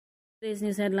Today's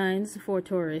news headlines: 4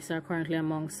 tourists are currently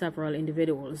among several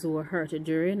individuals who were hurt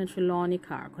during a Trelawny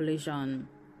car collision.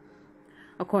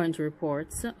 According to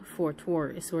reports, 4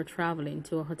 tourists were traveling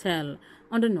to a hotel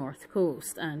on the north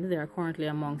coast, and they are currently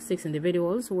among 6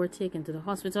 individuals who were taken to the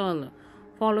hospital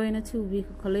following a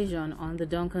 2-vehicle collision on the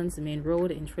Duncan's main road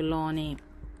in Trelawny.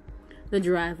 The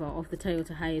driver of the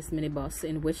Toyota Hiace minibus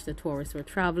in which the tourists were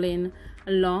traveling,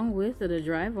 along with the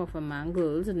driver of a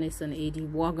mangled Nissan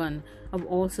H0g, have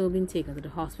also been taken to the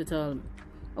hospital.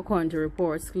 According to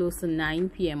reports, close to 9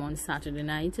 p.m. on Saturday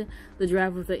night, the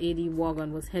driver of the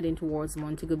H0g was heading towards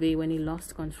Montego Bay when he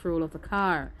lost control of the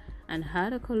car and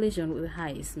had a collision with the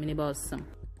Hiace minibus. The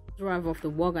driver of the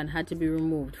wagon had to be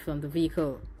removed from the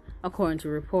vehicle. According to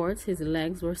reports, his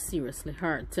legs were seriously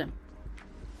hurt.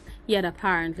 He had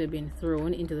apparently been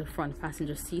thrown into the front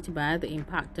passenger seat by the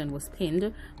impact and was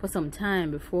pinned for some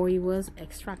time before he was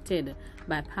extracted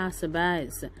by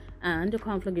passerbys and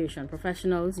conflagration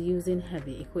professionals using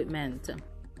heavy equipment.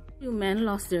 2 men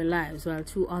lost their lives while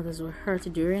 2 others were hurt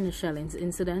during a shelling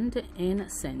incident in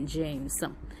St. James.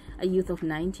 A youth of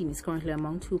 19 is currently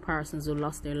among 2 persons who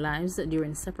lost their lives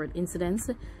during separate incidents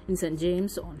in St.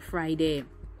 James on Friday.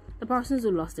 The persons who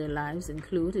lost their lives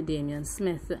include Damien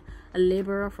Smith, a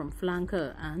laborer from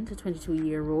Flanker, and a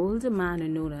 22-year-old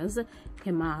man known as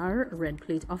Kemar, Red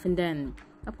Plate Offenden,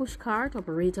 a pushcart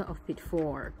operator of Pit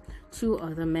 4. 2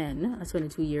 other men, a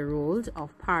 22-year-old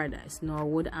of Paradise,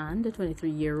 Norwood, and a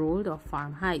 23-year-old of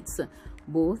Farm Heights,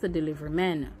 both delivery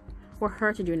men, were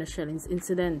hurt during a shelling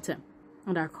incident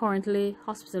and are currently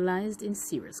hospitalized in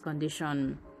serious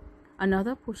condition.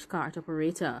 Another pushcart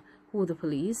operator, who the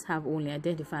police have only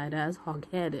identified as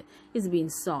H0g, is being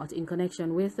sought in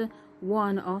connection with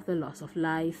one of the loss of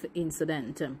life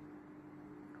incident.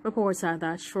 Reports are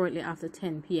that shortly after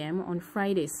 10 p.m. on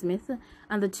Friday, Smith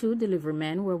and the 2 delivery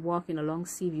men were walking along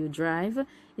Seaview Drive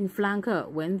in Flanker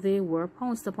when they were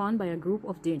pounced upon by a group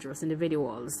of dangerous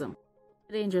individuals. The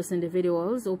dangerous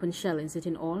individuals opened shellings,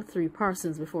 hitting all 3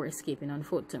 persons before escaping on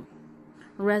foot.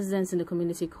 Residents in the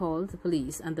community called the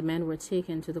police, and the men were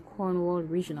taken to the Cornwall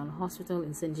Regional Hospital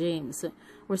in St. James,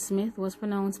 where Smith was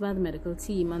pronounced by the medical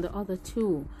team and the other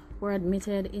 2 were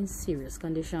admitted in serious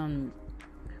condition.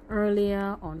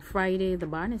 Earlier on Friday, the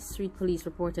Barnet Street Police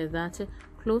reported that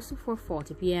close to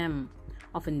 4:40 p.m.,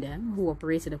 Offenden, who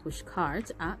operated a push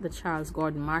cart at the Charles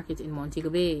Gordon Market in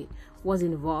Montego Bay, was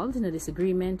involved in a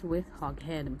disagreement with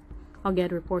H0g.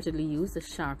 H0g reportedly used a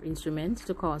sharp instrument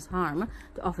to cause harm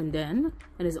to Offenden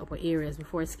in his upper areas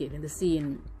before escaping the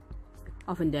scene.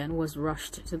 Offenden was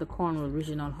rushed to the Cornwall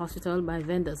Regional Hospital by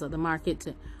vendors at the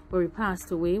market, where he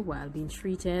passed away while being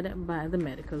treated by the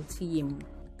medical team.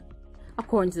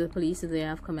 According to the police, they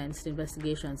have commenced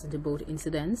investigations into both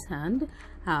incidents and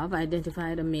have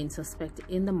identified a main suspect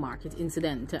in the market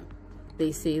incident.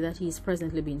 They say that he is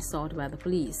presently being sought by the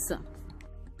police.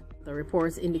 The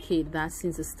reports indicate that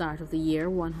since the start of the year,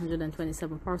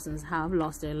 127 persons have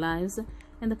lost their lives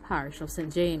in the parish of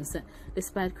St. James,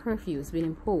 despite curfews being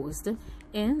imposed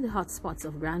in the hotspots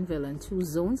of Granville and 2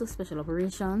 zones of special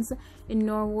operations in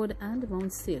Norwood and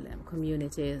Mount Salem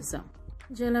communities.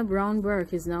 Angela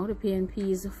Brown-Burke is now the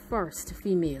PNP's first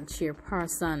female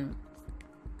chairperson.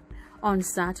 On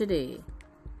Saturday,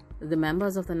 the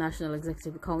members of the National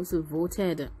Executive Council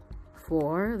voted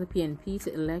for the PNP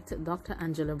to elect Dr.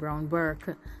 Angela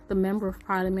Brown-Burke, the Member of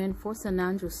Parliament for St.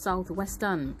 Andrews South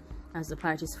Western, as the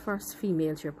party's first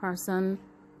female chairperson,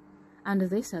 and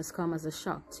this has come as a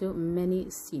shock to many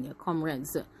senior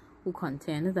comrades who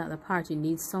contend that the party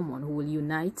needs someone who will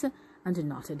unite and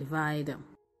not divide.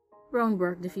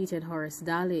 Brown-Burke defeated Horace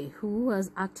Daly, who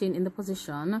was acting in the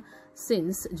position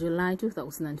since July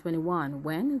 2021,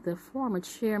 when the former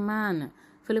chairman,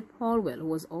 Philip Paulwell, who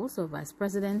was also vice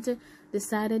president,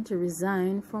 decided to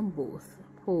resign from both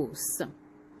posts.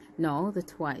 Now, the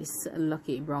twice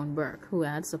lucky Brown-Burke, who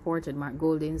had supported Mark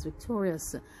Golding's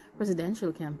victorious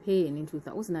presidential campaign in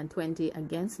 2020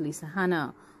 against Lisa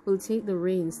Hanna, will take the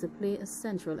reins to play a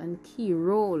central and key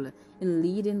role in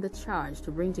leading the charge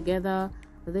to bring together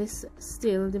this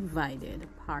still divided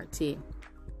party.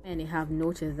 Many have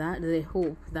noted that they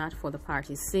hope that for the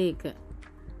party's sake,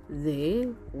 they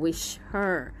wish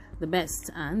her the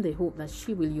best, and they hope that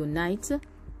she will unite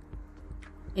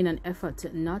in an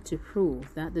effort not to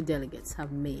prove that the delegates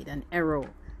have made an error.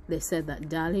 They said that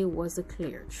Daly was a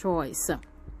clear choice.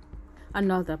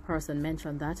 Another person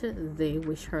mentioned that they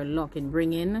wish her luck in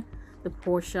bringing the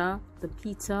Portia, the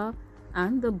Peter,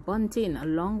 and the Bunting,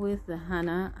 along with the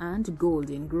Hannah and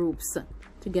Golding groups,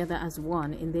 together as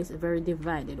one in this very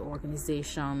divided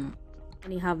organization.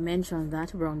 Many have mentioned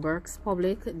that Brown-Burke's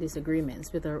public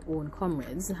disagreements with her own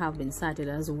comrades have been cited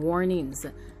as warnings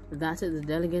that the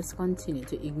delegates continue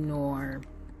to ignore.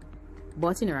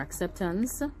 But in her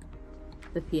acceptance,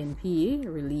 the PNP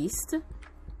released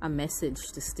a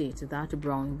message to state that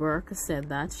Brown-Burke said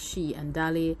that she and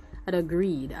Daly had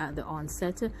agreed at the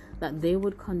onset that they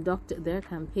would conduct their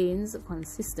campaigns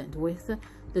consistent with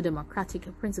the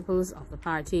democratic principles of the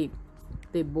party.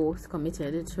 They both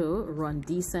committed to run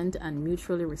decent and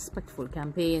mutually respectful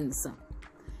campaigns.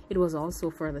 It was also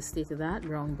further stated that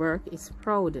Brown-Burke is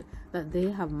proud that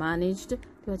they have managed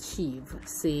to achieve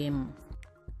same.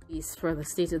 It further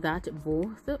stated that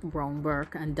both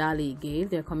Brown-Burke and Daly gave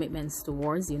their commitments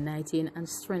towards uniting and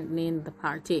strengthening the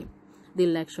party. The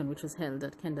election, which was held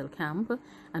at Kendall Camp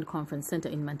and Conference Centre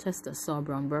in Manchester, saw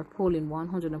Brown-Burke polling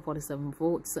 147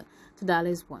 votes to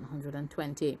Daly's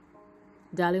 120.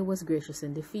 Daly was gracious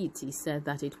in defeat. He said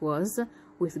that it was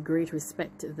with great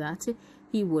respect that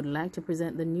he would like to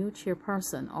present the new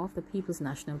chairperson of the People's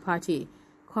National Party,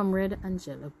 Comrade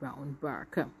Angela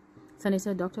Brown-Burke.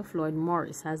 Senator Dr. Floyd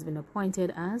Morris has been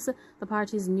appointed as the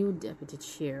party's new deputy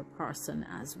chairperson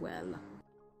as well.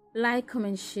 Like,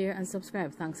 comment, share, and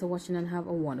subscribe. Thanks for watching and have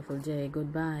a wonderful day.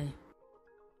 Goodbye.